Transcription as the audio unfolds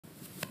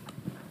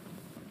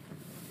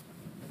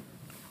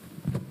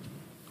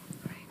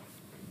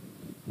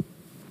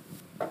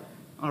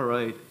All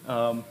right.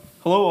 Hello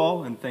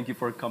all, and thank you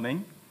for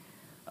coming.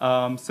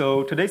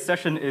 So today's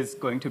session is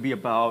going to be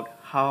about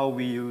how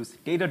we use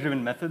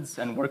data-driven methods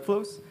and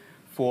workflows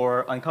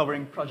for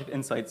uncovering project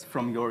insights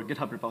from your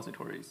GitHub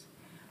repositories.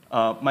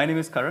 My name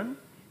is Karan,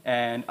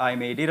 and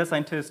I'm a data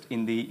scientist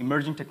in the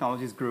Emerging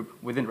Technologies group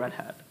within Red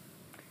Hat.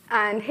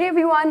 And hey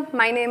everyone,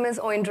 my name is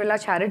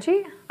Oindrilla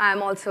Chatterjee.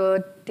 I'm also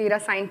a data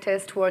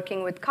scientist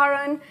working with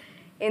Karan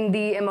in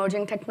the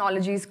Emerging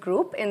Technologies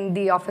group in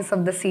the office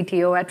of the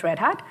CTO at Red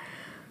Hat.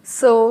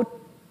 So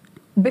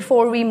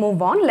before we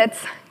move on,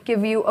 let's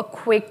give you a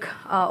quick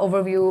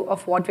overview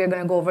of what we're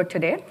going to go over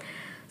today.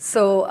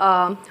 So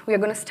we are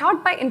going to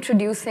start by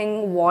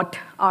introducing what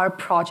are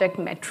project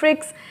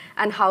metrics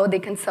and how they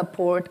can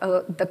support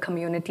the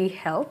community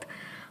health.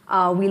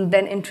 We'll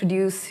then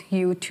introduce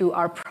you to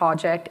our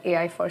project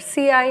AI for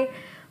CI.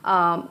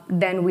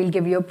 Then we'll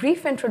give you a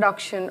brief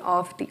introduction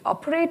of the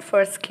Operate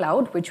First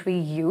Cloud, which we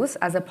use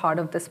as a part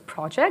of this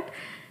project.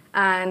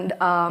 And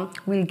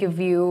we'll give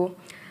you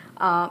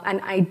an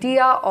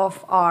idea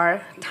of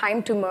our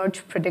time to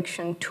merge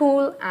prediction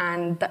tool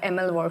and the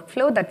ML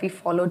workflow that we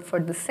followed for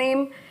the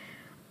same.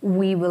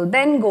 We will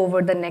then go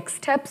over the next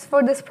steps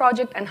for this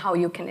project and how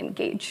you can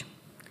engage.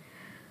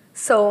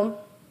 So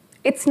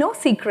it's no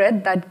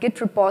secret that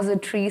Git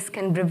repositories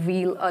can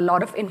reveal a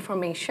lot of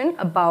information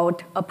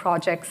about a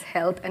project's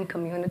health and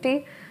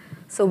community.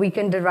 So we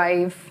can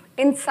derive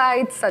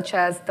insights such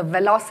as the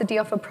velocity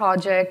of a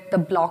project, the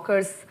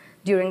blockers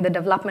during the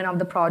development of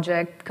the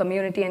project,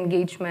 community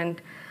engagement.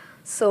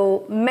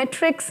 So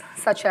metrics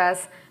such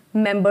as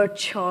member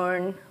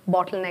churn,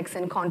 bottlenecks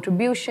in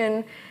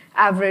contribution,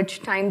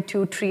 average time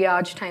to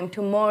triage, time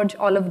to merge,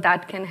 all of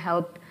that can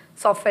help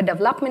software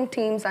development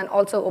teams and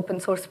also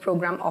open source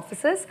program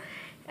offices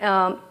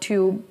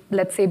to,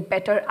 let's say,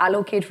 better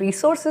allocate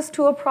resources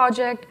to a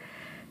project.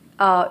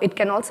 It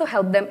can also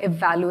help them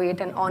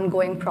evaluate an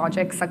ongoing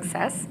project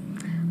success.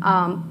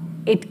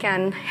 It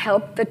can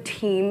help the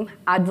team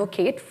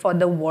advocate for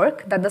the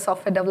work that the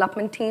software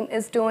development team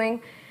is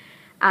doing.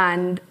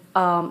 And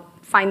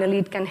finally,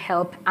 it can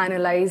help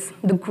analyze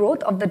the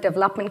growth of the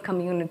development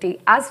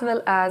community as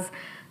well as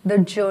the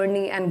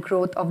journey and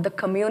growth of the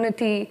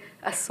community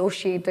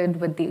associated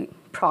with the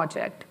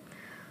project.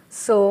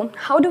 So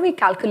how do we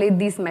calculate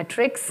these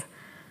metrics?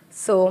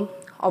 So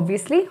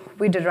obviously,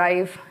 we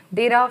derive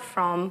data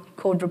from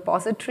code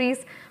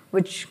repositories,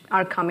 which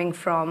are coming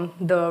from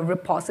the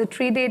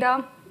repository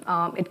data.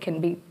 It can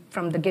be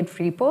from the Git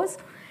repos.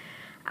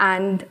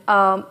 And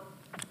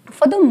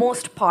for the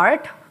most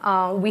part,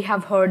 we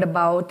have heard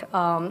about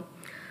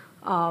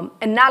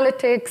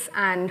analytics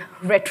and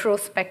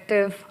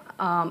retrospective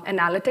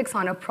analytics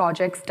on a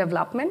project's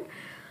development.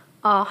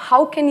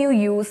 How can you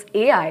use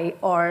AI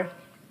or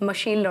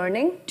machine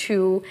learning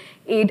to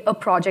aid a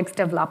project's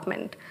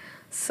development?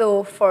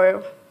 So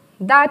for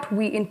that,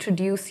 we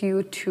introduce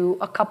you to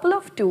a couple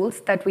of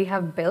tools that we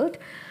have built,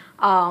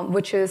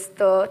 which is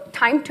the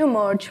time to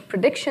merge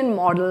prediction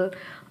model,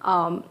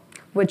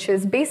 which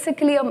is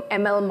basically an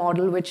ML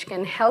model which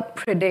can help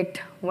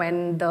predict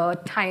when the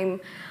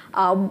time,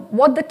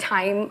 what the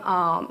time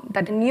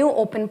that a new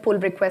open pull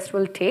request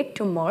will take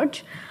to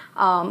merge.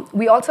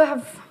 We also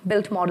have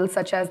built models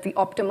such as the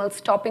optimal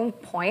stopping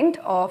point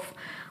of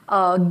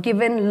a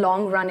given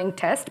long-running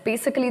test,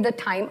 basically the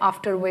time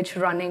after which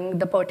running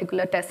the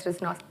particular test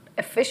is not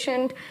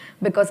efficient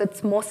because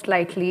it's most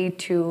likely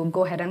to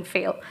go ahead and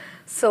fail.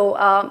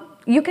 So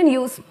you can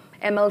use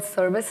ML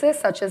services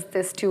such as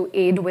this to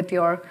aid with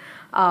your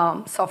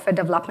software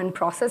development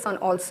process and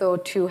also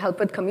to help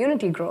with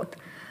community growth.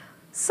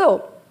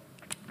 So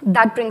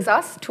that brings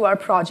us to our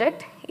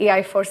project,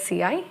 AI for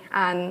CI,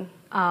 and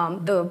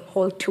the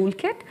whole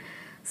toolkit.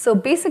 So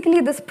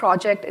basically, this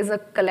project is a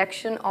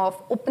collection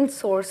of open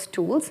source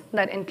tools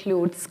that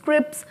include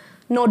scripts,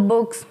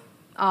 notebooks,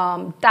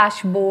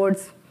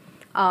 dashboards,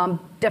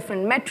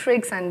 different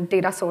metrics, and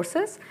data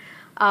sources.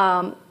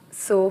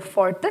 So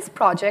for this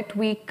project,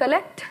 we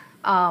collect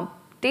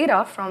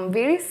data from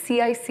various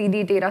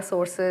CI/CD data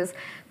sources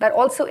that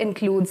also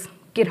includes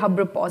GitHub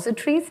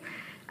repositories.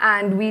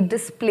 And we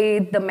display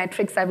the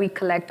metrics that we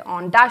collect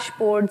on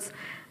dashboards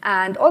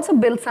and also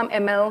build some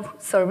ML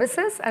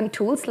services and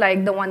tools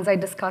like the ones I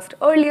discussed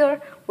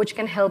earlier, which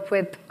can help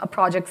with a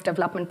project's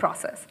development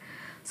process.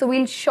 So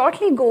we'll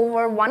shortly go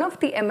over one of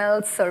the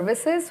ML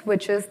services,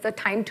 which is the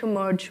time to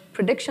merge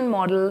prediction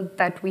model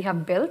that we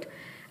have built,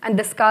 and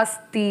discuss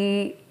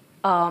the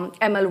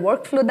ML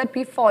workflow that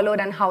we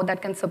followed and how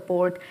that can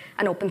support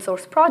an open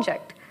source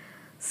project.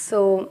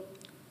 So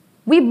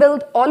we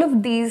build all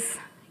of these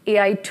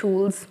AI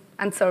tools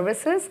and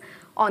services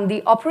on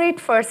the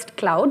Operate First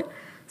Cloud.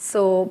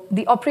 So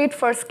the Operate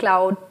First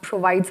Cloud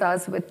provides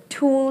us with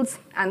tools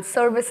and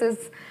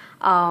services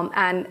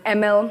and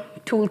ML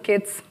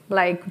toolkits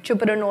like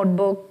Jupyter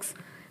Notebooks,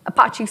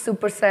 Apache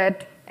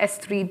Superset,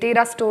 S3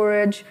 data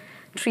storage,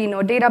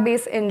 Trino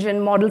database engine,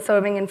 model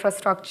serving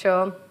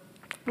infrastructure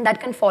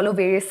that can follow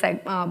various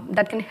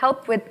that can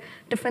help with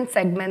different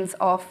segments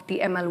of the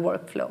ML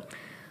workflow.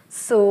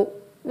 So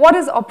what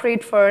is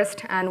Operate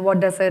First and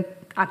what does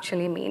it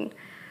actually mean?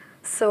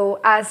 So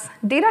as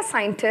data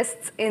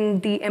scientists in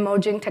the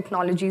emerging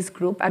technologies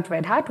group at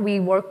Red Hat, we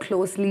work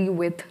closely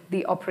with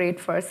the Operate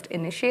First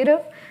initiative.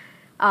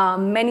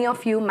 Many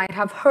of you might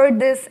have heard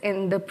this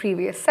in the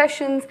previous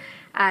sessions,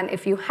 and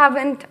if you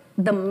haven't,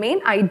 the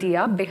main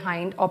idea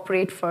behind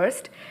Operate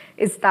First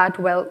is that,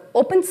 well,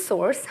 open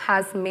source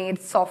has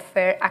made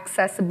software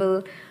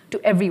accessible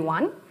to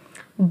everyone,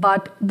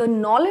 but the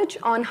knowledge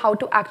on how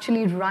to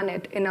actually run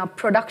it in a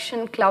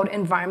production cloud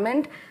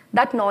environment,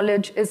 that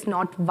knowledge is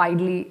not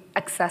widely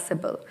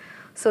accessible.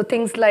 So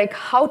things like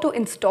how to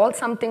install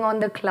something on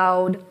the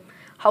cloud,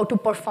 how to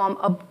perform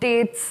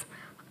updates,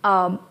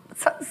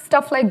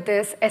 stuff like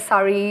this,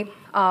 SRE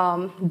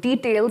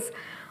details,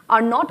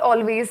 are not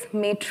always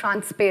made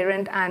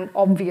transparent and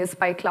obvious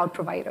by cloud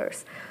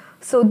providers.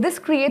 So this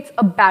creates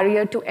a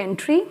barrier to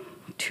entry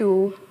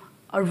to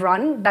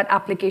run that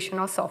application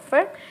or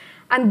software.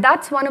 And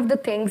that's one of the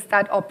things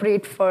that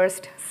Operate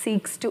First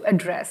seeks to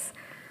address.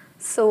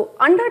 So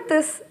under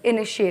this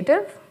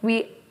initiative,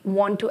 we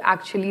want to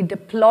actually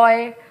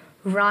deploy,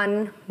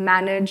 run,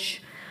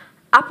 manage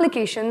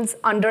applications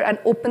under an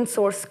open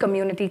source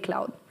community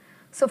cloud.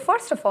 So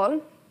first of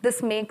all,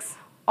 this makes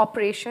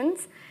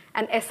operations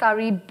and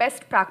SRE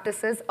best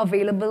practices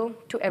available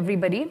to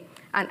everybody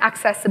and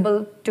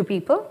accessible to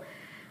people.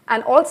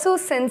 And also,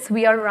 since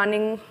we are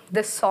running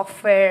this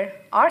software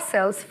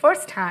ourselves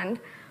firsthand,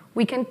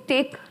 we can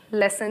take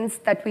lessons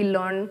that we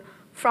learn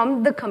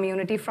from the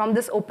community, from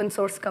this open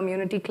source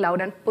community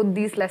cloud, and put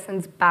these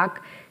lessons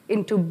back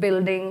into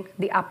building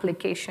the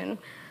application.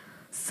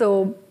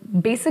 So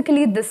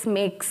basically, this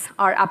makes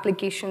our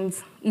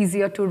applications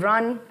easier to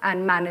run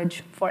and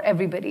manage for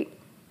everybody.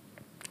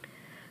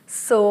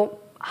 So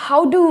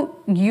how do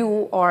you,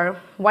 or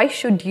why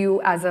should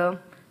you as a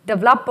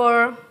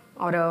developer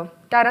or a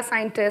data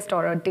scientist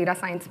or a data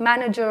science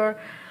manager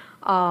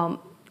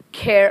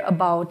care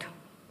about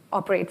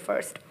Operate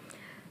First?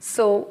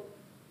 So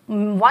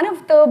one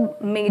of the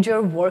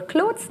major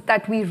workloads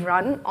that we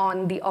run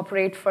on the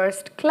Operate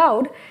First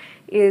cloud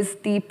is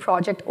the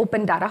project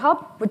Open Data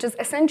Hub, which is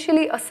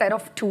essentially a set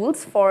of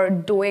tools for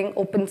doing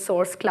open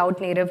source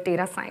cloud native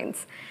data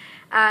science.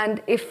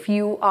 And if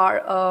you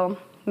are a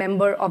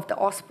member of the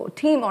OSPO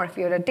team, or if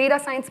you're a data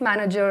science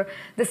manager,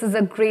 this is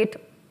a great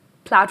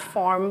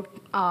platform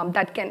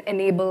that can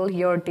enable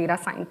your data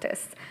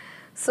scientists.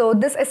 So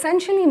this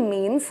essentially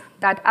means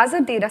that as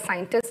a data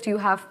scientist, you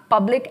have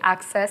public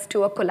access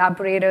to a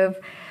collaborative,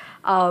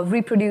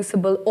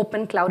 reproducible,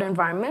 open cloud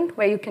environment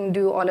where you can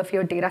do all of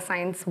your data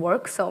science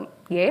work, so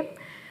yay.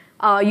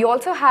 You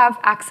also have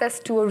access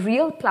to a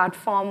real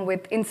platform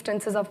with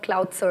instances of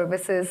cloud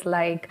services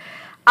like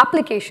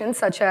applications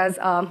such as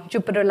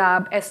Jupyter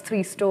Lab,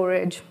 S3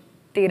 storage,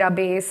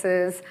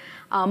 databases,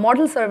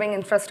 model serving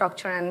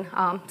infrastructure,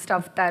 and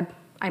stuff that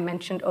I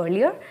mentioned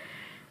earlier.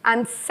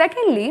 And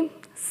secondly,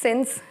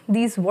 since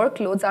these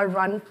workloads are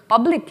run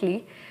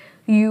publicly,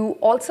 you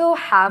also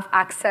have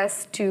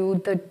access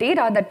to the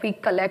data that we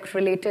collect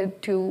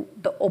related to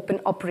the open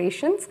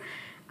operations,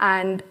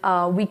 and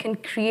we can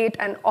create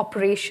an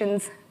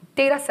operations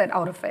data set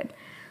out of it.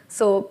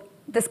 So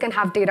this can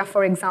have data,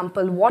 for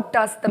example, what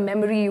does the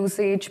memory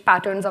usage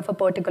patterns of a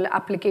particular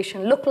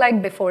application look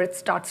like before it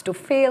starts to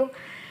fail?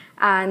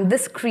 And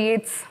this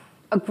creates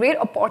a great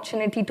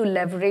opportunity to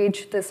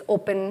leverage this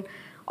open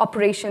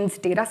operations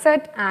data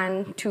set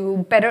and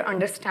to better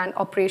understand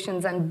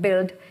operations and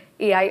build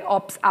AI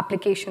ops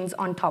applications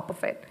on top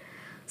of it.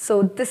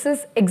 So this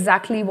is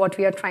exactly what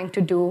we are trying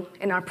to do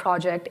in our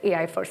project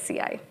AI for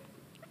CI.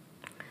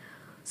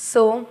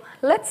 So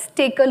let's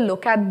take a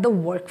look at the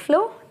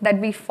workflow that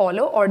we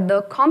follow, or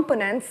the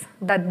components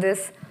that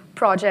this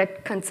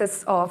project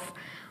consists of.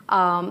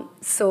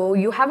 So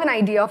you have an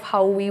idea of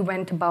how we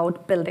went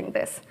about building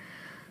this.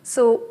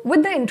 So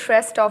with the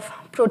interest of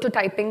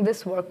prototyping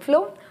this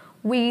workflow,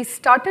 we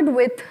started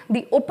with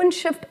the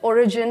OpenShift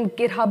Origin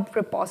GitHub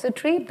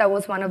repository. That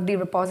was one of the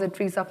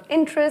repositories of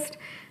interest,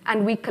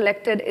 and we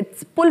collected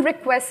its pull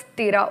request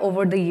data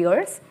over the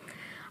years.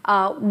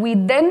 We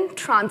then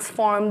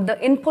transformed the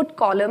input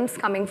columns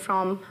coming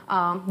from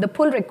the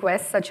pull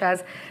requests, such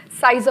as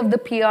size of the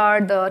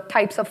PR, the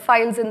types of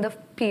files in the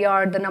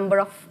PR, the number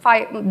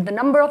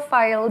of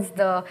files,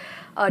 the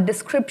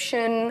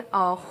description,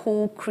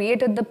 who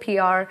created the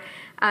PR,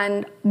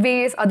 and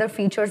various other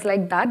features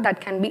like that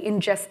that can be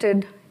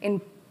ingested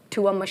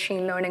into a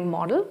machine learning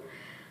model.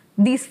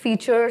 These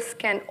features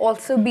can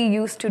also be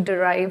used to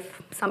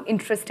derive some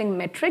interesting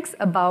metrics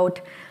about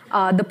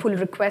the pull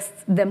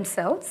requests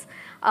themselves.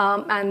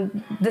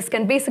 And this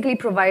can basically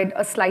provide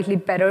a slightly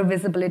better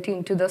visibility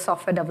into the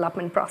software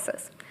development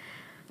process.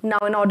 Now,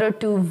 in order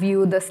to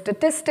view the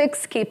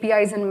statistics,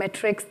 KPIs, and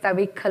metrics that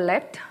we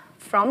collect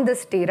from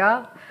this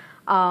data,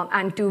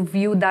 and to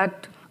view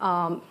that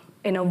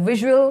in a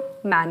visual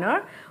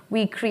manner,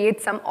 we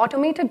create some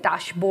automated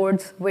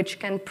dashboards which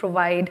can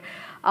provide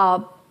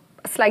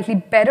slightly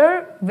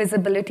better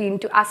visibility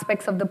into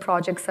aspects of the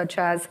project, such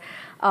as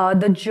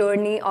the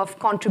journey of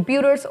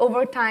contributors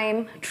over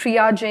time,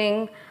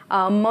 triaging,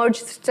 merge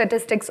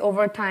statistics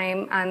over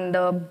time, and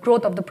the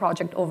growth of the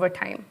project over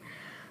time.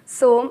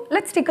 So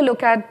let's take a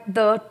look at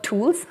the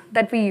tools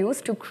that we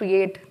use to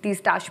create these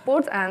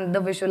dashboards and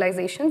the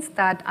visualizations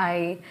that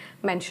I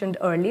mentioned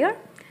earlier.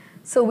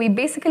 So we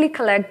basically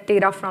collect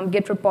data from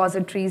Git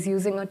repositories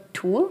using a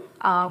tool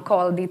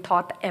called the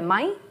Thought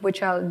MI,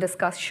 which I'll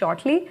discuss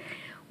shortly.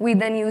 We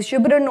then use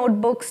Jupyter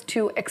notebooks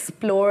to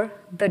explore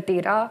the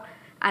data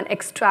and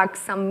extract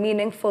some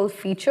meaningful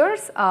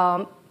features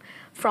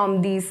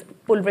from these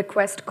pull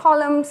request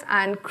columns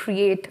and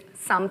create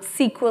some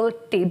SQL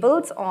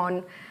tables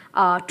on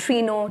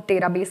Trino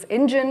database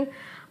engine.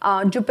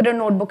 Jupyter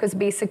Notebook is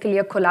basically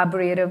a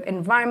collaborative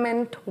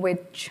environment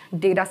which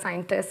data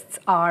scientists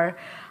are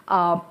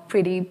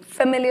pretty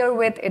familiar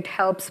with. It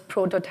helps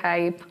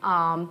prototype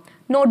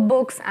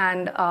notebooks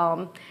and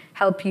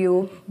help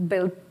you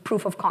build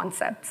proof of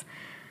concepts.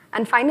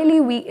 And finally,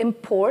 we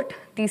import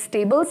these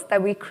tables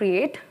that we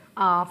create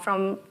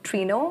from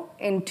Trino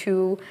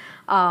into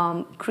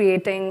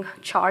creating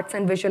charts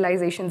and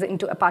visualizations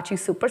into Apache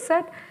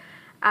Superset.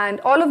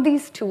 And all of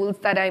these tools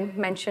that I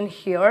mentioned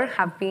here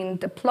have been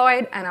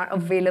deployed and are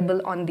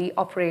available on the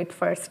Operate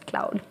First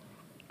cloud.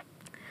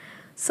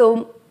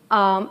 So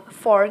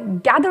for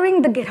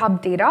gathering the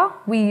GitHub data,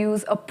 we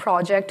use a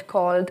project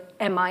called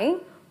MI,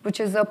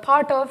 which is a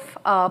part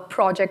of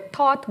Project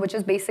Thought, which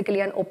is basically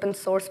an open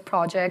source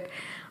project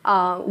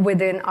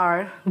within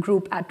our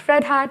group at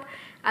Red Hat.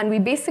 And we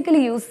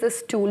basically use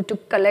this tool to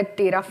collect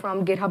data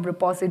from GitHub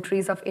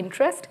repositories of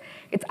interest.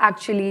 It's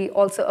actually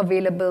also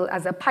available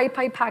as a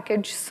PyPy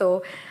package.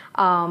 So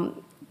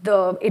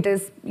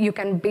you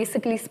can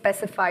basically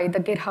specify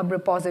the GitHub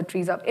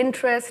repositories of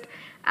interest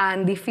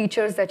and the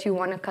features that you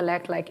want to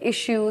collect, like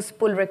issues,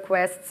 pull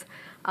requests,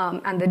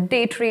 and the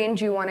date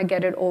range you want to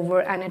get it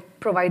over, and it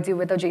provides you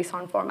with a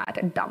JSON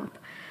formatted dump.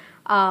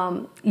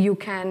 You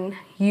can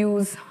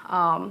use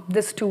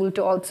this tool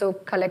to also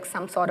collect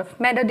some sort of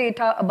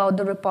metadata about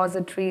the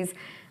repositories,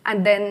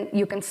 and then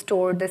you can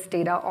store this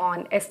data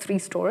on S3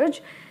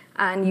 storage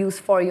and use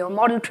for your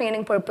model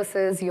training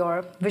purposes,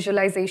 your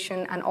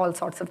visualization, and all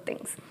sorts of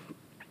things.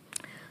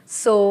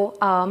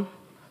 So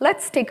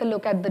let's take a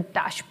look at the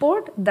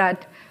dashboard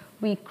that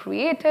we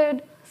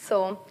created.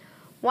 So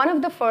one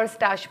of the first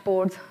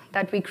dashboards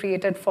that we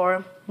created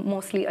for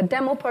mostly a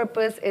demo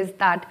purpose is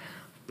that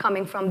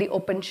coming from the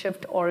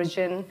OpenShift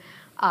origin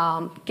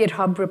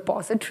GitHub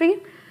repository.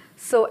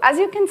 So as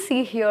you can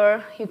see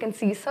here, you can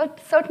see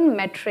certain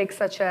metrics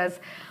such as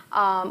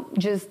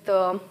just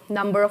the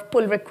number of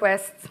pull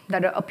requests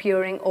that are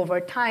appearing over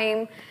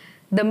time,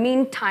 the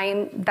mean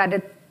time that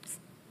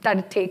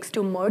it takes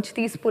to merge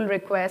these pull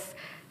requests,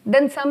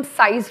 then some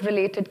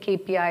size-related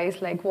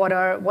KPIs, like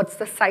what's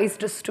the size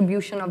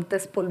distribution of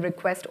this pull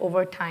request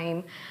over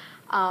time,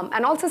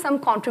 and also some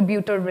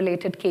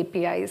contributor-related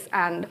KPIs.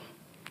 And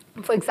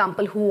for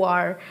example, who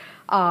are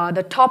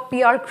the top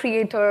PR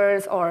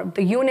creators or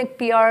the unique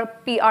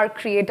PR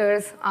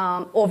creators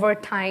over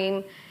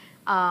time.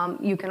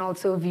 You can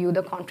also view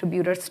the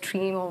contributor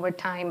stream over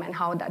time and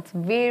how that's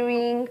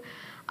varying,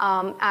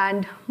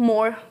 and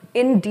more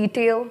in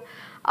detail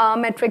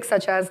metrics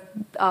such as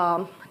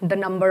the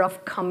number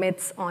of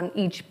commits on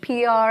each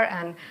PR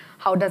and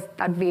how does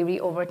that vary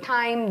over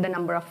time, the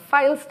number of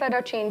files that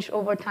are changed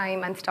over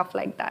time, and stuff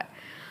like that.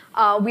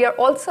 We are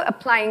also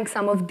applying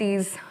some of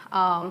these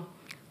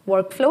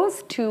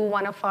workflows to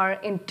one of our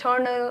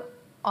internal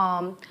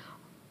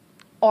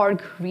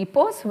org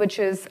repos, which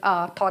is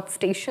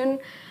ThoughtStation.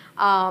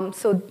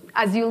 So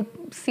as you'll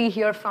see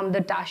here from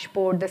the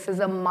dashboard, this is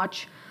a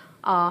much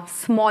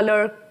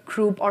smaller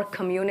group or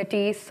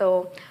community.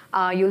 So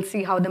you'll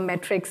see how the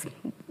metrics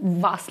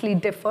vastly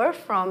differ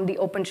from the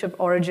OpenShift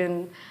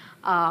origin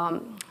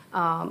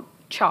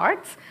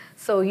charts.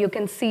 So you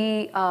can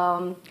see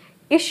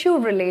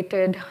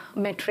issue-related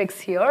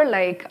metrics here,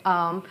 like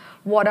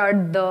what are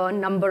the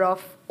number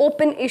of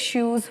open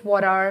issues,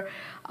 what are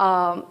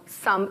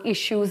some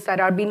issues that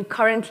are being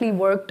currently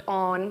worked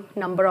on,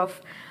 number of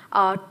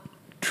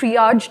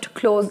triaged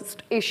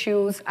closed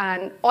issues,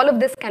 and all of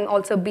this can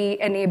also be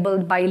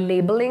enabled by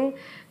labeling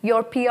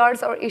your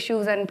PRs or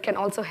issues, and can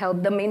also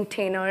help the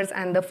maintainers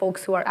and the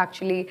folks who are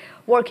actually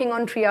working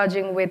on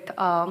triaging with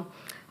a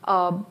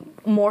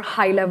more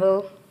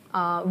high-level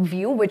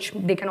view, which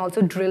they can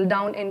also drill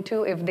down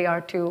into if they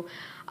are to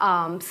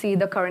see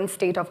the current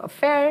state of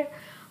affair.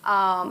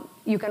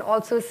 You can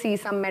also see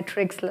some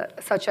metrics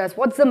such as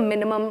what's the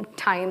minimum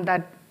time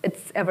that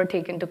it's ever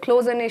taken to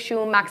close an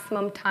issue,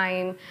 maximum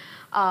time,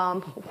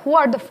 who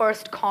are the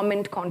first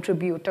comment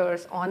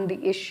contributors on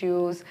the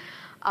issues,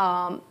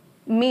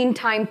 mean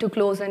time to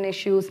close an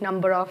issue,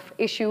 number of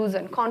issues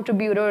and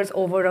contributors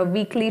over a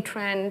weekly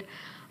trend,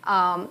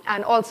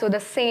 and also the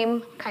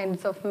same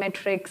kinds of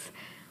metrics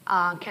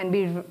can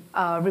be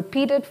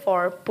repeated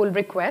for pull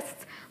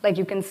requests. Like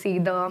you can see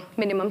the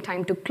minimum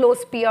time to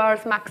close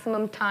PRs,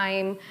 maximum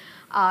time,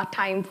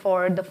 time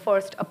for the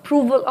first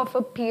approval of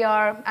a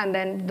PR, and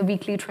then the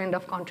weekly trend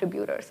of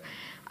contributors.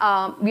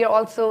 We are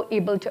also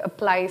able to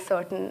apply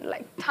certain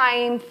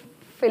time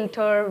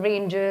filter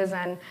ranges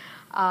and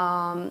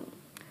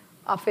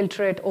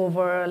filter it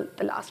over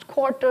the last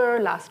quarter,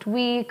 last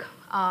week,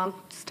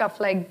 stuff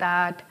like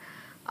that.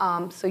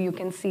 So you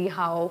can see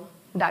how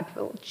that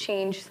will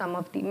change some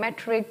of the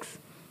metrics.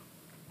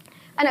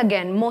 And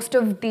again, most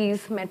of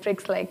these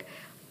metrics, like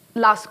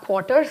last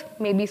quarter,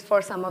 maybe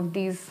for some of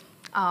these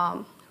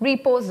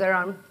repos, there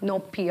are no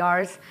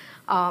PRs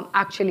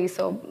actually,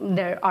 so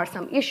there are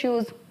some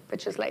issues,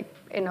 which is like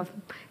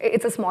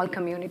it's a small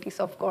community,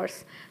 so of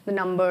course the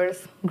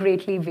numbers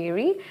greatly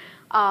vary.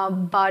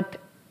 But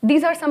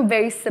these are some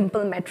very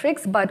simple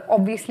metrics, but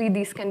obviously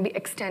these can be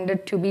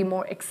extended to be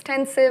more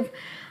extensive.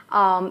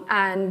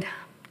 And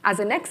as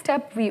a next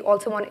step, we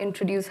also want to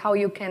introduce how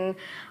you can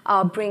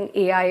bring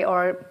AI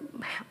or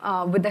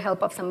with the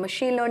help of some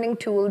machine learning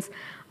tools,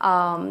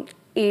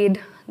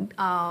 aid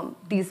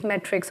these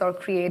metrics or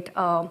create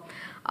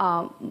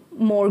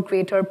more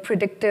greater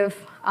predictive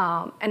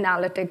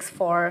analytics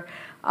for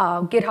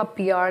GitHub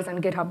PRs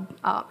and GitHub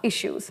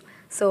issues.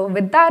 So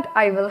with that,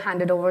 I will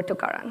hand it over to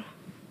Karan.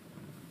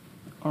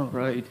 All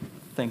right.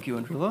 Thank you,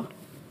 Oindrilla.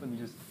 Let me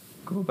just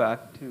go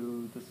back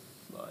to the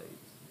slides.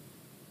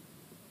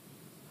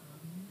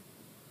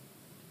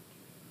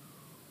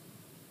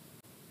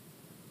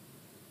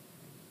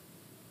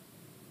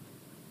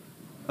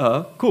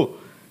 Cool.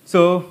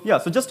 So yeah,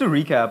 so just to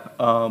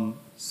recap,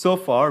 so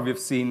far we've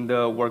seen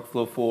the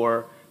workflow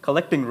for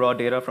collecting raw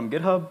data from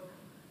GitHub,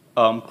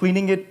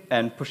 cleaning it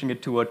and pushing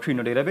it to a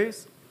Trino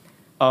database,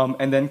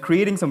 and then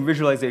creating some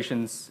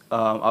visualizations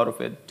out of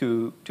it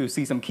to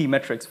see some key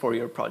metrics for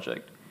your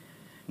project.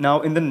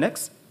 Now, in the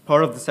next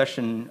part of the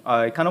session,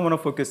 I kind of want to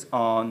focus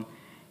on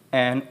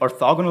an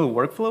orthogonal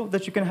workflow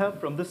that you can have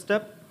from this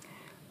step,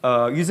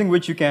 using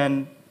which you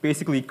can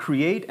basically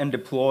create and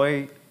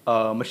deploy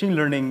machine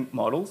learning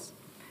models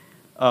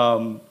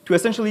to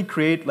essentially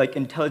create like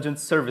intelligent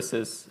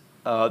services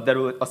that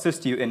will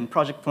assist you in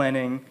project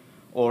planning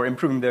or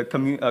improving the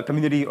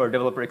community or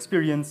developer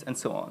experience and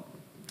so on.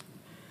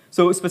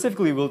 So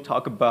specifically, we'll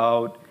talk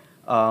about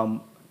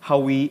how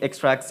we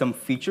extract some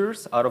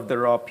features out of the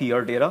raw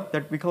PR data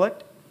that we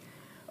collect.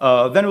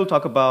 Then we'll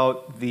talk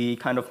about the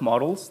kind of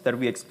models that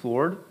we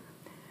explored.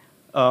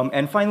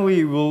 And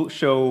finally, we'll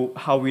show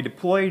how we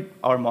deployed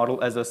our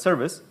model as a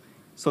service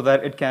so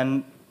that it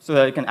can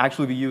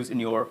actually be used in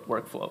your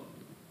workflow.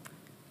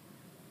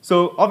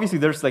 So obviously,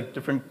 there's like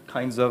different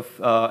kinds of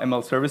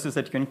ML services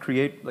that you can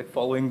create, like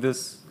following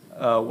this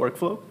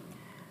workflow.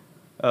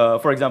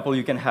 For example,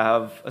 you can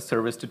have a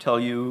service to tell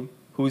you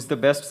who's the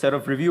best set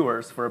of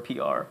reviewers for a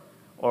PR,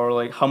 or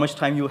like how much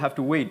time you'll have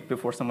to wait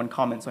before someone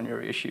comments on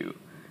your issue,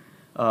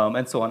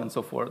 and so on and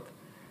so forth.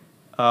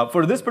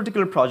 For this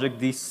particular project,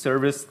 the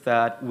service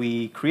that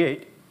we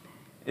create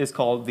is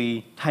called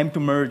the time to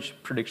merge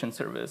prediction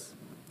service.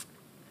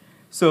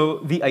 So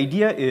the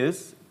idea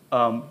is,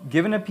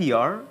 given a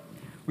PR,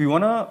 we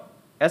want to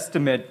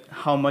estimate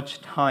how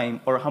much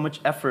time or how much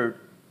effort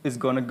is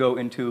going to go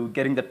into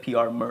getting that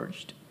PR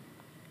merged.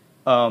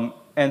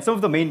 And some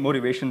of the main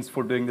motivations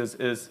for doing this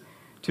is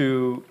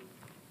to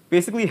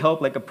basically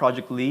help like a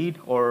project lead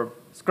or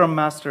scrum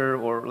master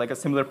or like a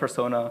similar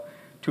persona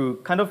to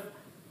kind of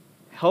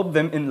help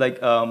them in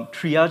like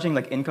triaging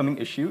like incoming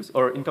issues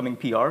or incoming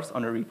PRs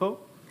on a repo,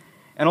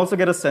 and also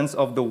get a sense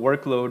of the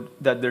workload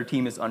that their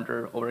team is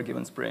under over a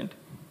given sprint.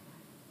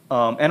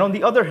 And on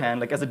the other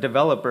hand, like as a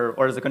developer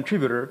or as a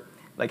contributor,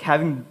 like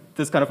having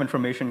this kind of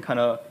information kind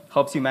of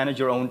helps you manage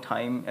your own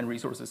time and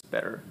resources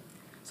better.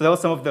 So that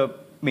was some of the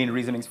main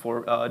reasonings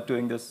for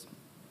doing this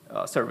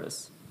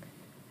service.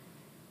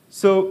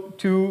 So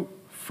to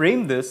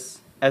frame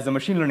this as a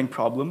machine learning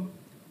problem,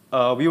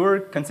 we were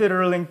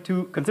considering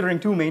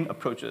two main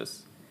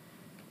approaches.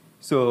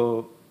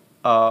 So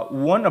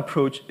one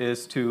approach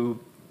is to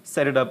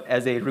set it up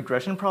as a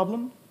regression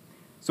problem.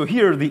 So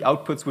here, the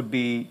outputs would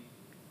be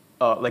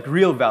like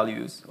real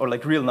values or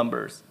like real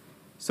numbers.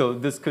 So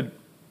this could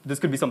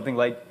be something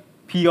like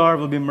PR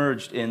will be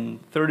merged in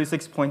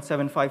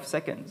 36.75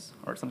 seconds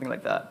or something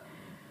like that.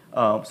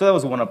 So that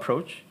was one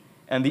approach.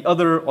 And the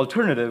other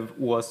alternative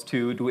was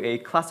to do a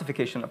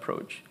classification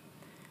approach.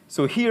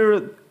 So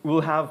here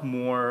we'll have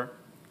more,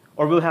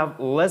 or we'll have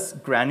less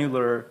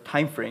granular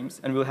time frames,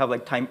 and we'll have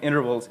like time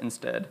intervals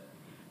instead.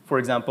 For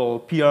example,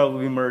 PR will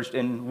be merged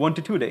in 1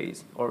 to 2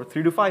 days, or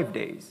 3 to 5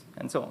 days,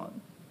 and so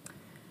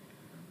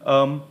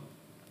on.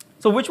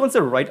 So which one's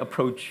the right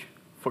approach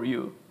for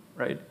you,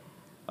 right?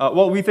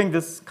 Well, we think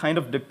this kind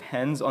of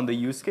depends on the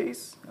use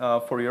case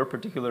for your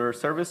particular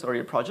service or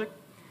your project.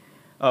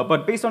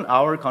 But based on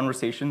our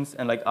conversations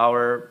and like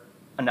our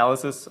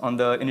analysis on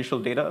the initial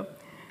data,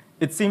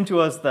 it seemed to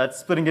us that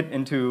splitting it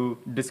into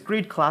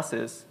discrete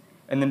classes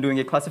and then doing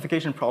a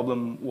classification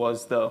problem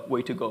was the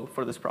way to go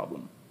for this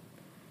problem.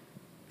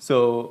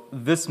 So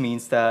this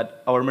means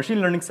that our machine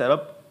learning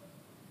setup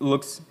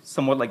looks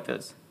somewhat like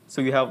this.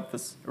 So you have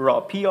this raw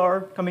PR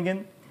coming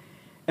in,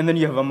 and then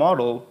you have a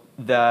model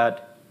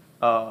that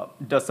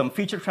does some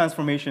feature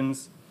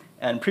transformations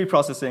and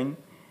pre-processing,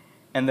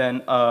 and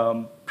then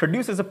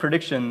produces a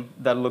prediction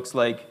that looks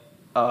like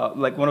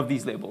one of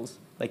these labels,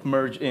 like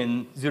merge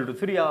in 0 to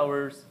 3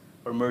 hours,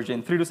 or merge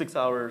in 3 to 6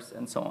 hours,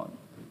 and so on.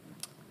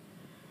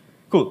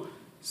 Cool.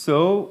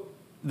 So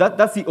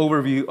that's the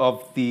overview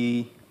of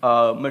the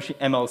machine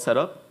ML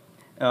setup.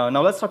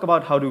 Now let's talk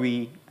about how do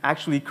we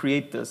actually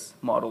create this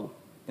model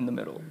in the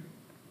middle.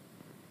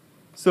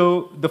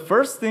 So the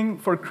first thing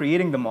for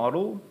creating the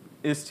model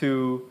is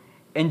to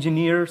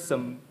engineer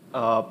some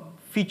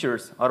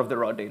features out of the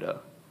raw data.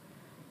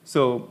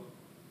 So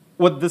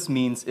what this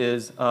means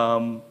is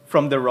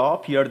from the raw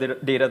PR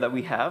data that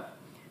we have,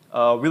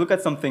 we look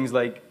at some things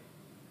like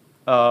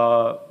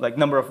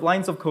number of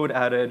lines of code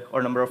added,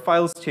 or number of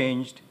files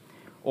changed,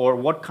 or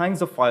what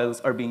kinds of files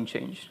are being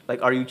changed.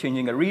 Like, are you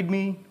changing a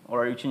README,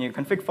 or are you changing a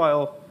config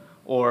file,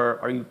 or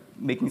are you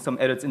making some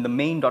edits in the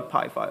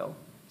main.py file?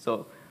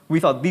 So we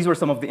thought these were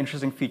some of the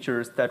interesting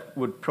features that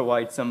would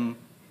provide some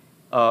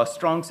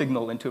strong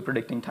signal into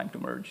predicting time to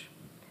merge.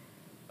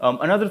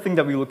 Another thing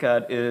that we look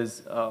at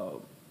is,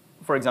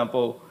 for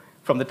example,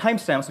 from the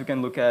timestamps, we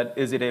can look at,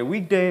 is it a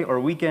weekday or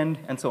weekend,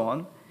 and so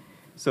on.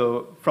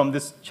 So from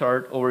this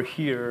chart over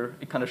here,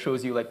 it kind of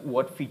shows you like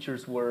what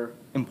features were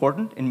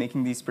important in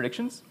making these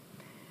predictions.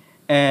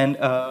 And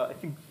I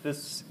think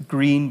this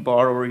green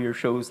bar over here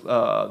shows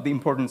the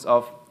importance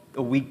of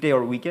a weekday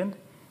or weekend.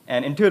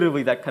 And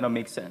intuitively, that kind of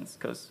makes sense,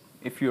 because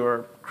if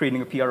you're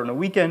creating a PR on a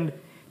weekend,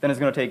 then it's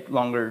going to take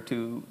longer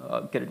to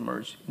get it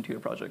merged into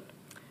your project.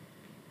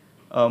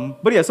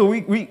 But yeah, so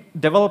we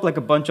developed like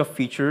a bunch of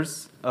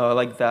features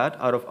like that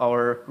out of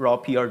our raw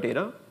PR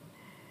data.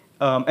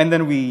 And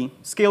then we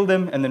scale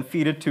them and then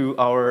feed it to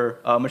our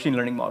machine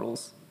learning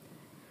models.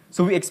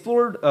 So we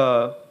explored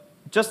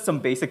just some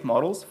basic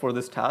models for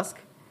this task.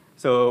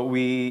 So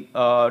we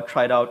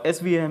tried out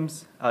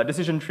SVMs,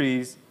 decision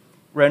trees,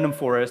 random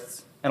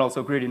forests, and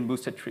also gradient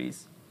boosted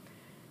trees.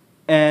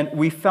 And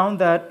we found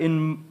that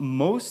in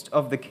most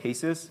of the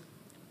cases,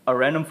 a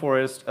random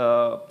forest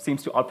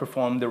seems to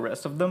outperform the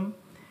rest of them.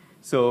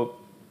 So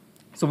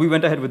we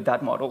went ahead with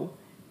that model,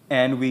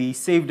 and we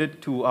saved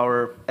it to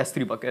our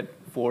S3 bucket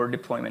for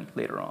deployment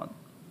later on.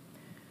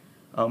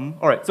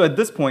 All right, so at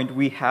this point,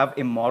 we have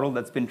a model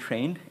that's been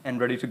trained and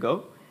ready to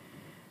go.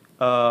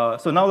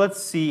 So now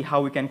let's see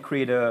how we can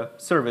create a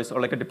service or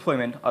like a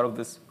deployment out of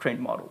this trained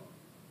model.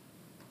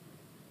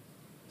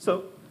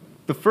 So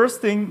the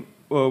first thing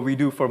we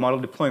do for model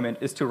deployment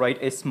is to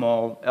write a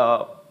small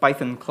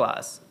Python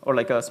class or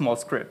like a small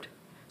script.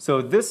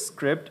 So this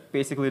script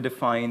basically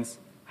defines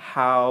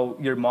how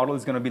your model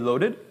is going to be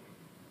loaded.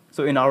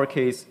 So in our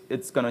case,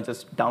 it's going to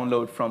just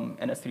download from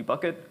an S3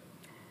 bucket.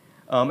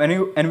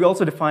 And we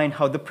also define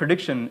how the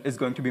prediction is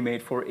going to be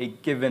made for a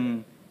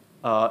given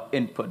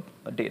input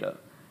data.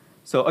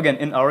 So again,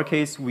 in our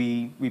case,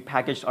 we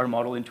packaged our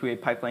model into a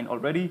pipeline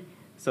already.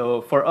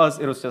 So for us,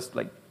 it was just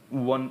like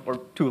 1 or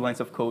 2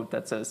 lines of code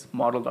that says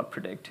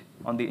model.predict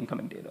on the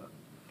incoming data.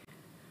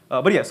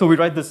 But yeah, so we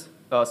write this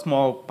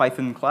small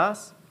Python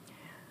class.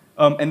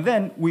 And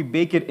then we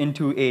bake it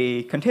into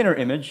a container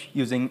image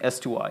using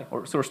S2I,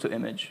 or source to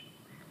image.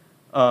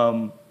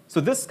 So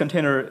this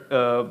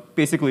container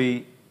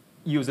basically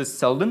uses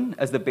Selden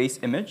as the base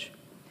image.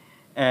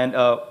 And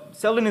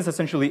Selden is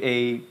essentially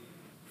a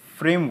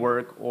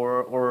framework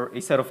or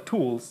a set of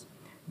tools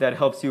that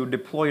helps you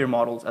deploy your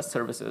models as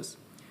services.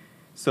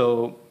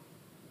 So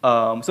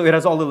it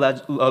has all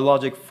the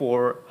logic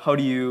for how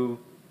do you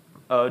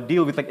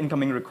deal with like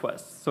incoming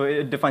requests. So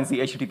it defines the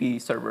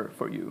HTTP server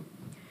for you.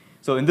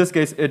 So in this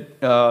case, it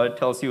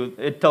tells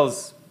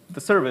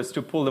the service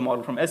to pull the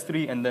model from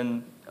S3 and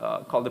then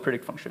call the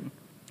predict function.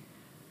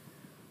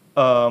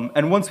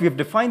 And once we have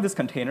defined this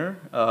container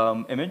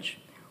image,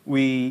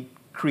 we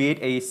create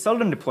a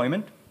Selden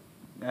deployment,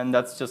 and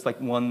that's just like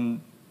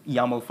one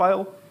YAML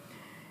file.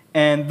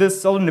 And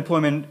this Selden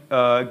deployment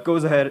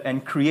goes ahead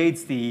and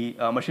creates the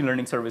machine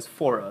learning service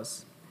for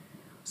us.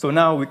 So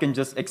now we can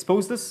just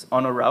expose this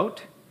on a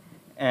route,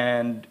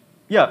 and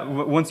yeah,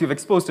 once you've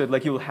exposed it,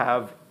 like you'll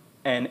have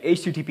an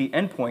HTTP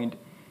endpoint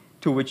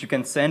to which you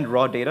can send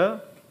raw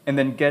data and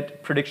then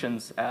get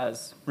predictions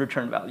as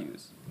return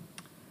values.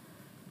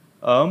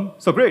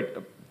 So great.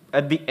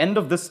 At the end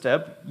of this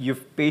step,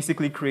 you've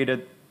basically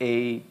created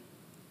a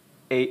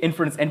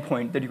inference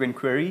endpoint that you can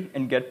query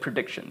and get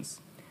predictions.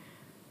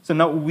 So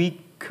now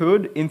we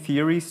could, in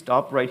theory,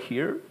 stop right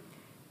here.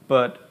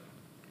 But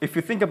if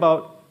you think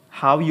about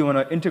how you want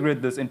to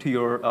integrate this into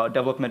your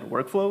development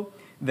workflow,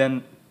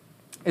 then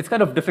it's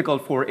kind of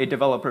difficult for a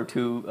developer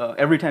to,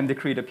 every time they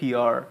create a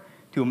PR,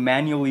 to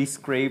manually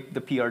scrape the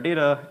PR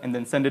data and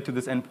then send it to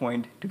this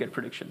endpoint to get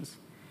predictions.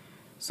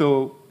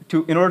 So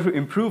in order to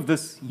improve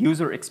this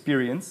user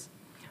experience,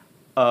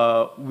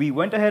 we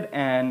went ahead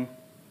and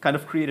kind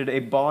of created a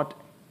bot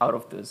out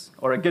of this,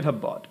 or a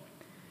GitHub bot.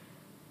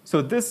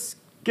 So this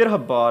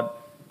GitHub bot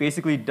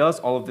basically does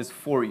all of this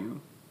for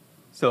you.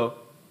 So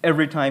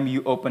every time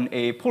you open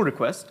a pull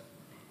request,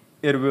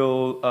 it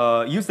will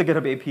use the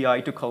GitHub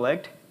API to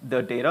collect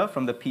the data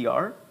from the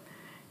PR,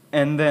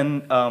 and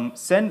then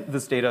send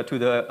this data to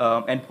the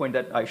endpoint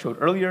that I showed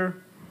earlier.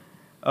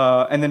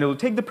 And then it will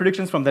take the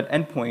predictions from that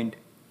endpoint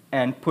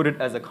and put it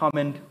as a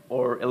comment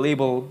or a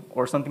label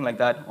or something like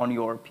that on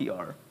your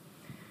PR.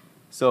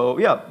 So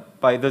yeah,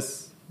 by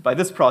this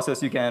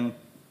process, you can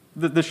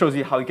this shows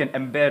you how you can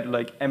embed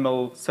like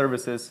ML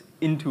services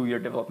into your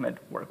development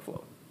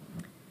workflow.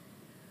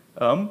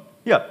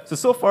 Yeah,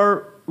 so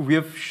far we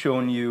have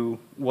shown you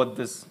what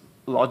this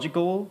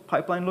logical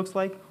pipeline looks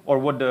like, or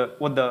what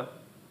the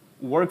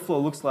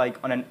workflow looks like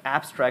on an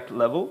abstract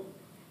level.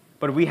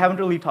 But we haven't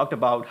really talked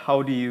about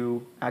how do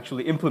you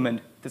actually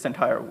implement this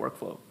entire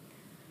workflow.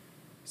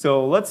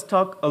 So let's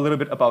talk a little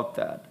bit about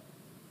that.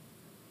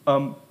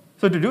 So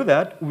to do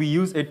that, we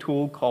use a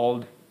tool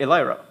called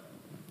Oindrilla.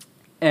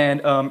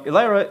 And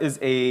Oindrilla is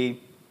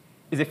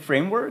a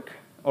framework,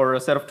 or a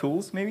set of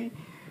tools, maybe,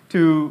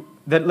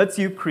 that lets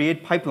you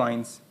create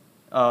pipelines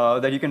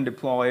that you can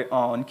deploy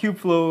on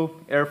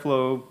Kubeflow,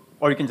 Airflow,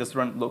 or you can just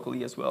run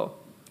locally as well.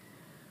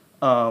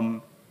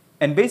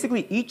 And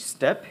basically, each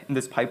step in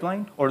this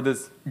pipeline, or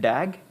this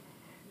DAG,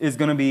 is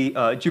going to be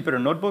Jupyter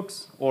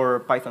notebooks or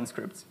Python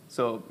scripts.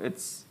 So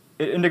it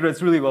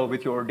integrates really well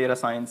with your data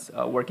science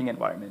working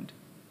environment.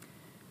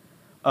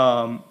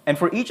 And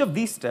for each of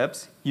these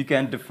steps, you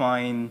can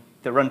define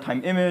the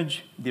runtime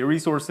image, the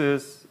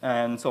resources,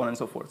 and so on and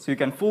so forth. So you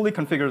can fully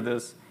configure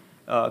this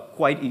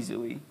quite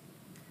easily.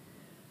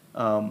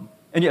 And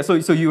yeah, so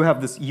you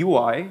have this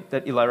UI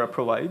that Oindrilla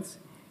provides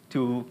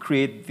to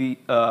create the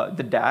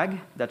DAG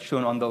that's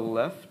shown on the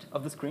left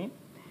of the screen.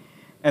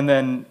 And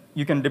then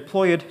you can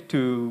deploy it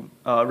to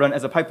run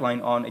as a pipeline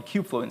on a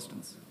Kubeflow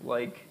instance,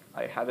 like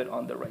I have it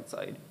on the right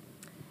side.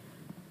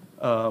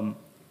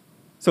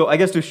 So I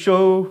guess to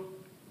show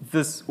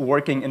this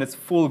working in its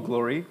full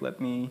glory,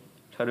 let me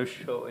try to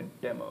show a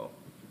demo.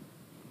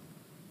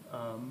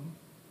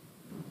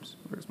 Oops,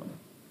 where's my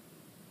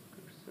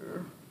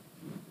cursor?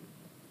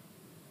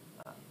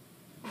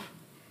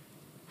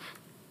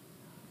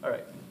 All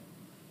right.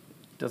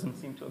 Doesn't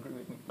seem to agree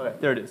with me. OK,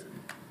 there it is.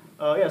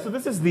 Yeah, so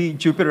this is the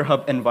Jupyter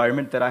Hub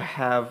environment that I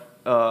have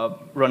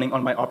running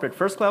on my Operate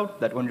First Cloud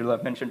that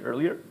Oindrilla mentioned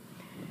earlier.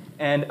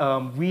 And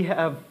we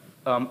have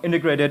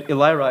integrated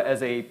Oindrilla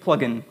as a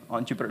plugin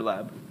on Jupyter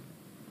Lab.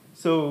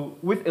 So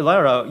with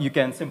Oindrilla, you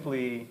can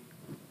simply,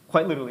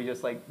 quite literally,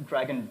 just like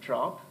drag and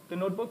drop the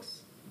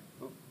notebooks.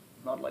 Oop,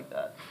 not like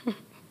that.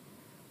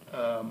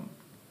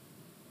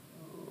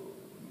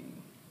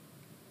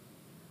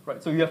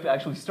 Right, so you have to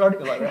actually start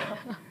Oindrilla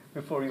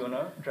before you want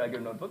to drag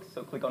your notebooks.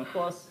 So click on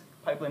plus,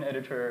 pipeline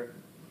editor,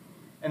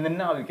 and then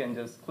now you can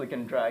just click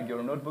and drag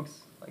your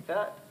notebooks like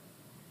that.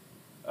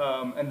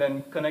 And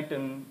then connect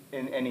in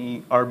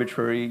any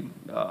arbitrary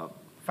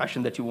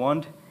fashion that you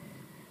want.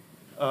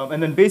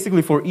 And then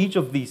basically for each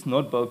of these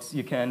notebooks,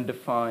 you can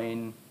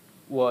define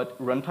what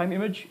runtime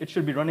image it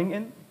should be running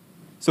in.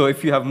 So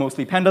if you have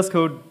mostly pandas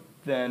code,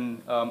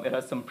 then it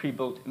has some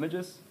pre-built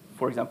images.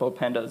 For example,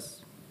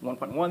 pandas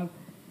 1.1.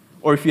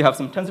 Or if you have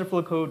some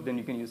TensorFlow code, then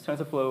you can use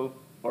TensorFlow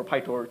or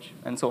PyTorch,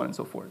 and so on and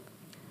so forth.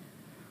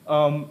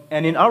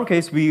 And in our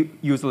case, we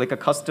use like a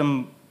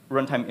custom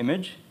runtime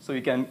image. So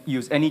you can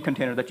use any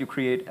container that you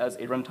create as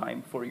a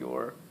runtime for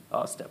your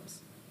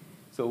steps.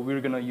 So we're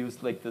going to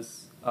use like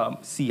this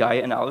CI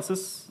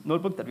analysis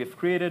notebook that we've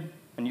created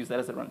and use that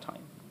as a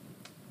runtime.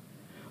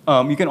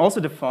 You can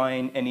also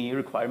define any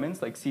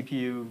requirements like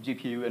CPU,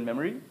 GPU, and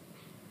memory,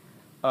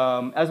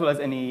 as well as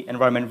any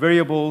environment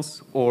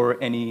variables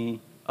or any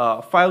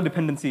file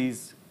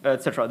dependencies,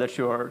 et cetera, that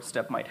your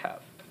step might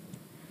have.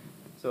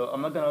 So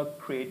I'm not going to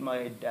create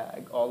my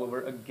DAG all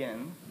over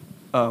again,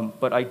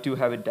 but I do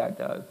have a DAG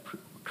that I've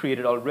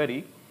created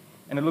already,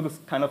 and it looks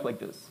kind of like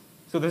this.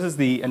 So this is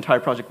the entire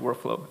project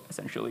workflow,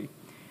 essentially.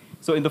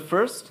 So in the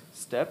first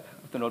step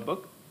of the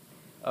notebook,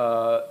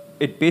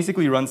 it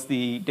basically runs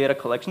the data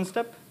collection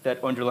step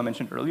that Oindrilla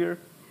mentioned earlier,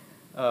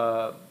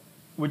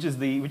 which is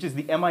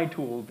the MI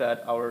tool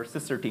that our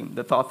sister team,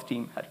 the Thoth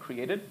team, had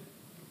created.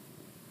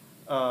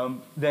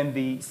 Then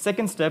the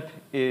second step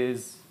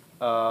is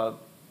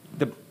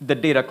the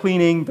data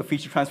cleaning, the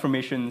feature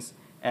transformations,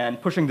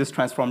 and pushing this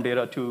transform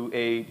data to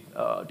a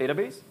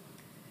database.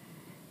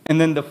 And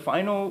then the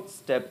final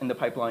step in the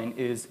pipeline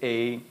is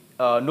a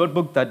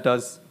notebook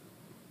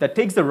that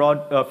takes the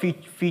raw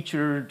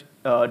featured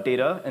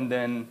data and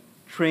then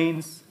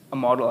trains a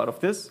model out of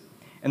this,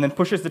 and then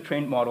pushes the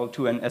trained model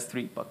to an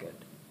S3 bucket.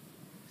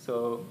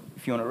 So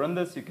if you want to run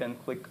this, you can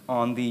click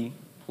on the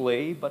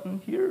play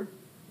button here,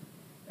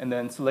 and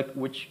then select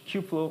which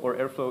Kubeflow or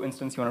Airflow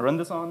instance you want to run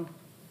this on,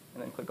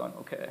 and then click on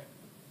OK.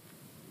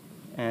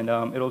 And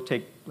it'll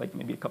take like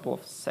maybe a couple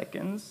of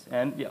seconds,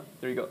 and yeah,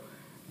 there you go.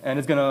 And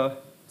it's going to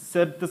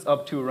set this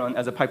up to run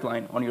as a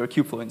pipeline on your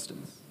Kubeflow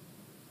instance.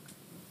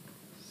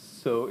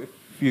 So if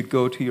you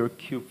go to your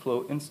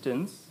Kubeflow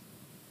instance,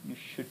 you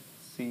should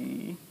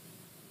see,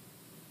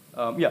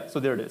 yeah, so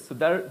there it is. So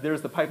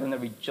there's the pipeline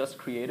that we just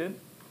created.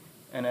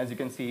 And as you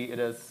can see, it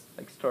is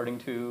like starting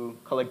to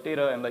collect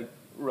data and like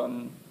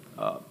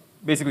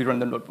basically run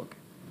the notebook.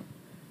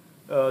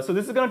 So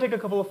this is going to take a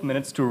couple of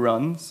minutes to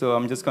run. So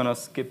I'm just going to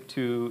skip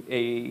to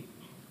a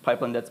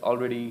pipeline that's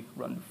already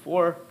run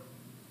before.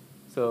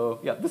 So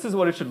yeah, this is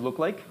what it should look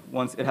like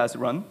once it has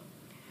run.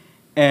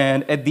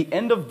 And at the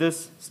end of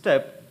this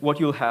step, what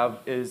you'll have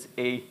is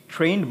a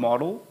trained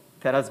model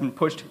that has been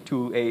pushed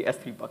to a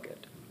S3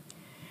 bucket.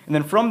 And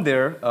then from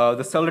there,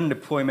 the Celdon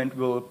deployment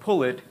will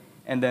pull it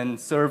and then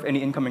serve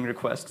any incoming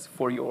requests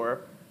for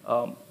your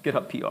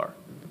GitHub PR.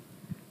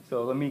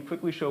 So let me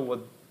quickly show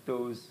what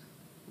those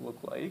look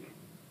like.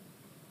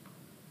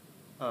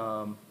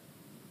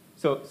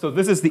 So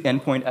this is the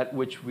endpoint at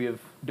which we have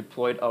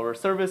deployed our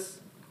service.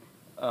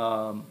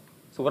 So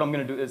what I'm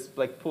going to do is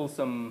like pull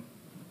some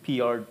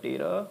PR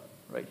data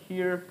right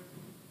here.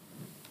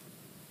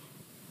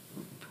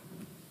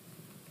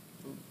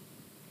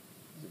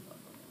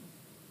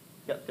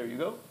 Yeah, there you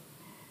go.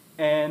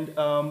 And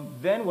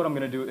then what I'm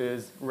going to do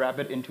is wrap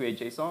it into a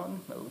JSON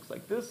that looks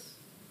like this.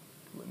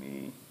 Let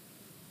me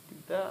do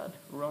that,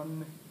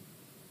 run.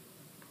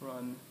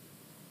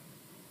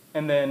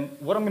 And then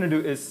what I'm going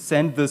to do is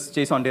send this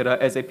JSON data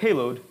as a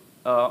payload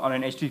on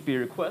an HTTP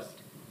request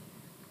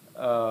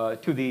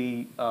to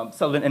the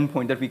Celdon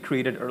endpoint that we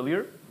created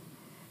earlier.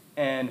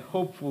 And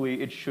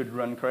hopefully it should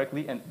run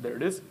correctly. And there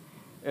it is.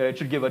 It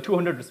should give a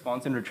 200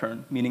 response in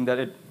return, meaning that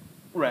it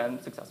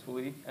ran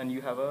successfully, and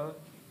you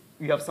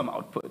have some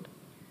output.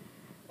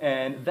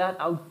 And that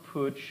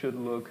output should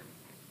look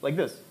like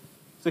this.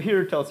 So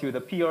here it tells you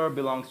the PR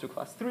belongs to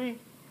class 3,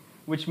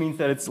 which means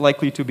that it's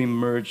likely to be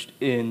merged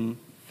in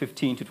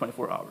 15 to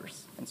 24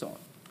 hours, and so on.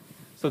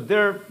 So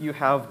there you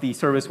have the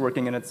service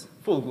working in its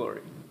full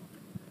glory.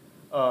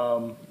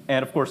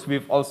 And of course,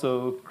 we've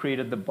also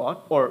created the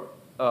bot, or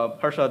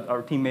Harshad,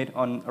 our teammate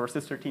on our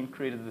sister team,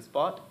 created this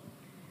bot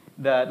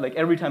that like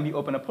every time you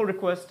open a pull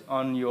request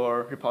on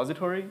your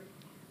repository,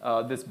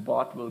 this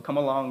bot will come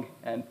along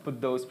and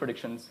put those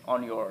predictions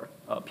on your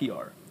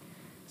PR.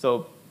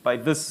 So by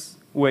this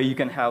way, you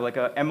can have like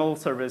a ML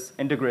service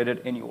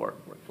integrated in your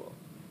workflow.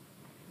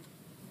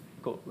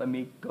 Cool. Let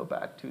me go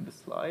back to the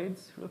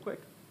slides real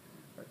quick.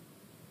 All right.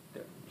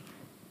 There.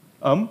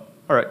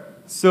 All right.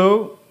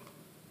 So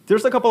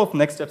there's a couple of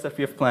next steps that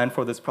we have planned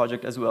for this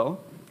project as well.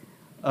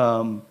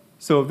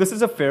 So this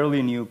is a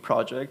fairly new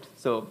project.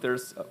 So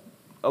there's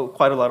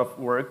quite a lot of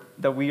work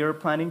that we are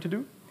planning to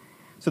do.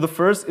 So the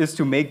first is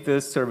to make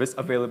this service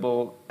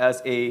available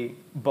as a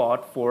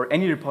bot for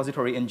any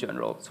repository in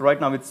general. So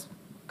right now it's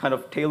kind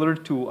of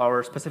tailored to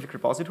our specific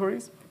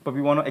repositories, but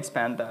we want to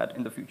expand that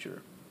in the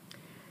future.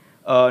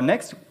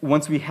 Next,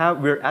 once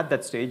we're at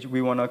that stage,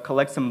 we want to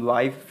collect some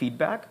live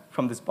feedback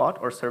from this bot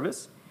or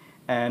service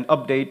and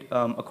update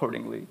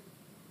accordingly.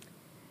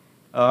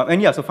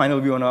 And yeah, so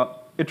finally we want to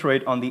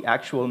iterate on the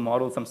actual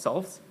models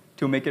themselves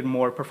to make it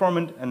more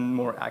performant and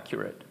more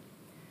accurate.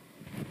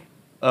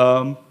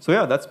 So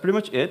yeah, that's pretty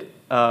much it.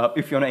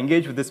 If you want to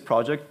engage with this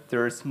project,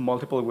 there's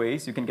multiple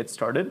ways you can get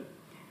started.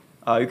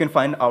 You can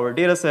find our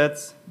data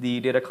sets, the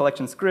data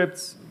collection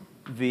scripts,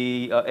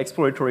 the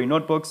exploratory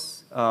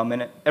notebooks,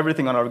 and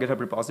everything on our GitHub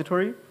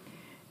repository.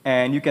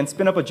 And you can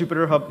spin up a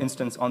Jupyter Hub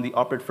instance on the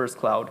Operate First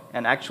cloud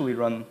and actually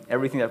run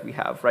everything that we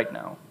have right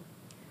now.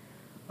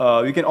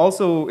 You can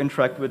also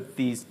interact with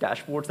these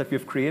dashboards that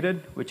we've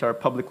created, which are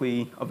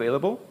publicly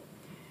available.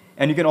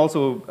 And you can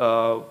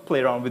also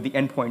play around with the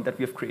endpoint that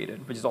we have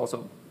created, which is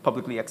also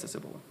publicly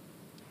accessible.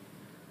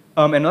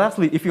 And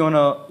lastly, if you want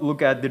to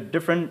look at the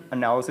different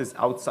analysis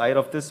outside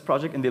of this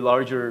project in the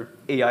larger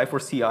AI for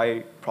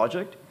CI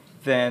project,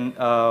 then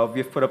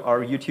we've put up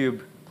our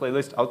YouTube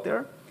playlist out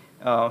there,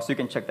 so you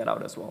can check that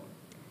out as well.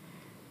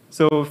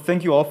 So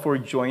thank you all for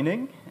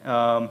joining.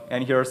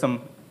 And here are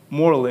some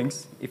more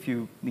links, if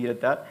you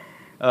needed that,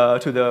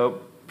 to the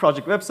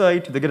project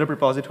website, to the GitHub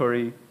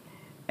repository,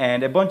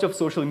 and a bunch of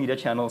social media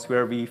channels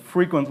where we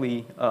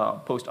frequently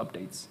post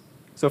updates.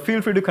 So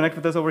feel free to connect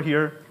with us over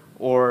here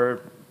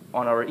or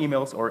on our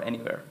emails or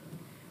anywhere.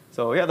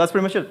 So yeah, that's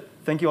pretty much it.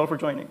 Thank you all for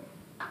joining.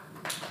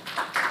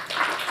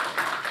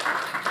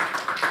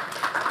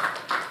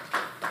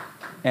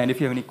 And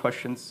if you have any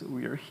questions,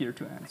 we are here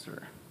to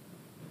answer.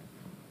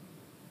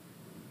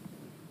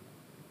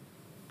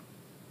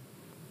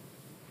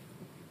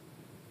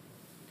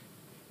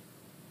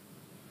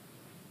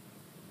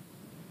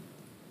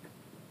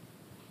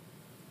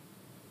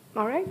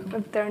 All right,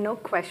 if there are no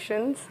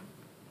questions,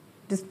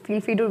 just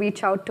feel free to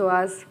reach out to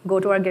us, go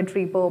to our Git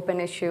repo,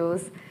 open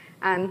issues,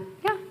 and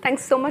yeah,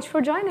 thanks so much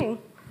for joining.